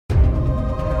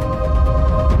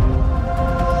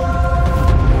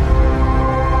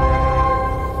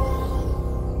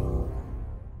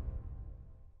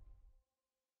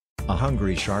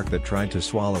angry shark that tried to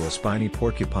swallow a spiny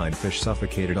porcupine fish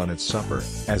suffocated on its supper,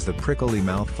 as the prickly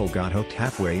mouthful got hooked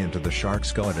halfway into the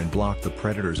shark's gullet and blocked the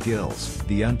predator's gills.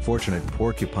 The unfortunate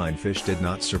porcupine fish did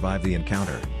not survive the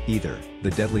encounter, either.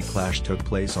 The deadly clash took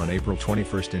place on April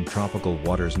 21 in tropical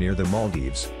waters near the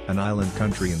Maldives, an island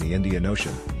country in the Indian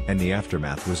Ocean, and the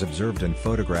aftermath was observed and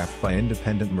photographed by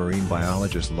independent marine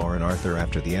biologist Lauren Arthur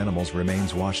after the animals'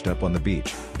 remains washed up on the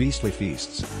beach. Beastly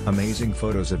feasts, amazing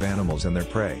photos of animals and their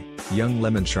prey. Young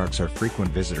lemon sharks are frequent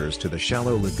visitors to the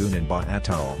shallow lagoon in Ba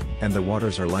Atoll, and the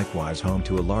waters are likewise home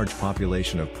to a large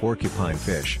population of porcupine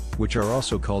fish, which are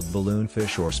also called balloon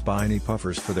fish or spiny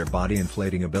puffers for their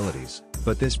body-inflating abilities.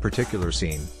 But this particular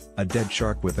scene, a dead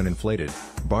shark with an inflated,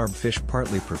 barbed fish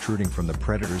partly protruding from the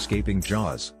predator's gaping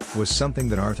jaws, was something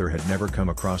that Arthur had never come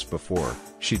across before,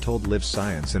 she told Live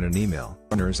Science in an email.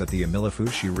 Owners at the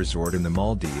Amilafushi resort in the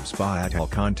Maldives Ba Atoll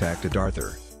contacted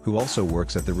Arthur, who also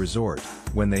works at the resort,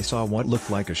 when they saw what looked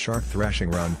like a shark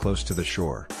thrashing around close to the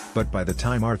shore. But by the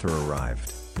time Arthur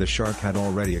arrived, the shark had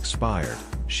already expired,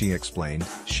 she explained.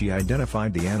 She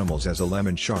identified the animals as a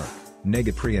lemon shark,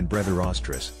 Negaprion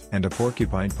breatherostris, and a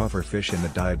porcupine puffer fish in the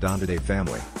Diodontidae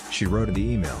family, she wrote in the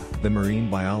email. The marine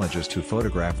biologist who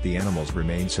photographed the animals'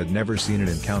 remains had never seen an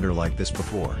encounter like this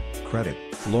before. Credit,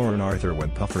 Lauren Arthur.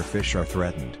 When puffer fish are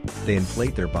threatened, they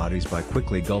inflate their bodies by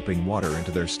quickly gulping water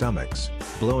into their stomachs,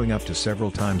 blowing up to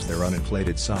several times their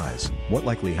uninflated size. What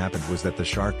likely happened was that the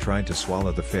shark tried to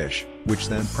swallow the fish, which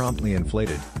then promptly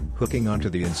inflated, hooking onto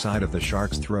the inside of the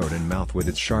shark's throat and mouth with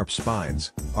its sharp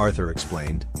spines, Arthur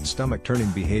explained. Stomach-turning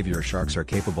behavior. Sharks are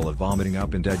capable of vomiting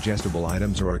up indigestible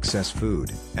items or excess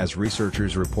food, as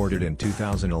researchers reported in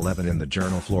 2011 in the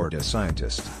journal Florida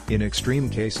Scientist. In extreme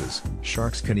cases,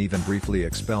 sharks can even briefly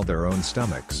expel their own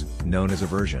stomachs, known as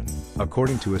aversion.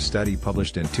 According to a study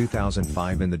published in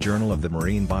 2005 in the Journal of the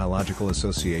Marine Biological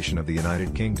Association of the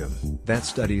United Kingdom, that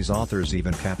study's authors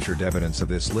even captured evidence of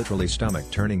this literally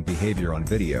stomach-turning behavior on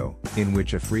video, in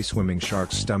which a free-swimming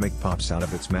shark's stomach pops out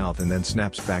of its mouth and then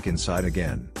snaps back inside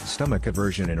again. Stomach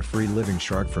aversion in a free-living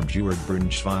shark from Jeward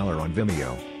Brunschweiler on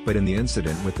Vimeo. But in the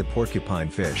incident with the porcupine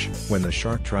fish, when the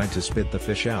shark tried to spit the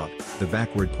fish out, the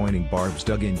backward-pointing barbs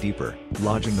dug in deeper,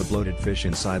 lodging the bloated fish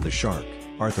inside the shark,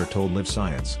 Arthur told Live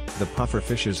Science. The puffer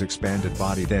fish's expanded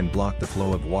body then blocked the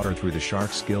flow of water through the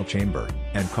shark's gill chamber,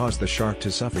 and caused the shark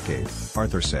to suffocate,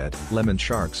 Arthur said. Lemon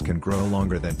sharks can grow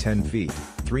longer than 10 feet,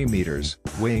 3 meters,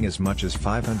 weighing as much as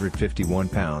 551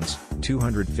 pounds,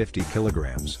 250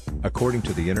 kilograms, according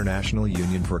to the International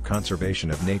Union for Conservation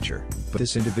of Nature, but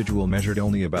this individual measured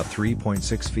only about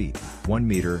 3.6 feet, 1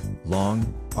 meter,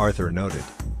 long, Arthur noted.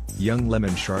 Young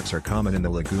lemon sharks are common in the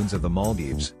lagoons of the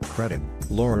Maldives. Credit,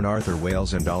 Lauren Arthur.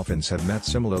 Whales and dolphins have met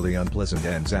similarly unpleasant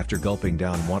ends after gulping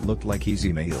down what looked like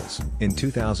easy meals. In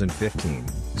 2015,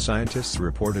 scientists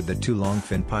reported that 2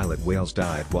 longfin pilot whales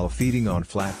died while feeding on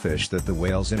flatfish that the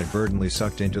whales inadvertently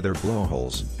sucked into their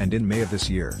blowholes. And in May of this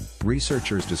year,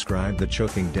 researchers described the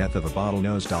choking death of a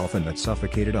bottlenose dolphin that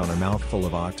suffocated on a mouthful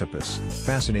of octopus.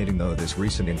 Fascinating though this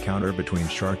recent encounter between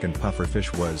shark and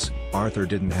pufferfish was, Arthur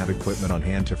didn't have equipment on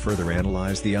hand to further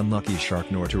analyze the unlucky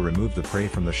shark nor to remove the prey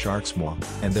from the shark's maw,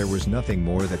 and there was nothing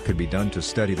more that could be done to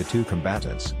study the two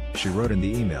combatants, she wrote in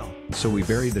the email. So we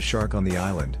buried the shark on the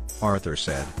island, Arthur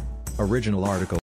said. Original article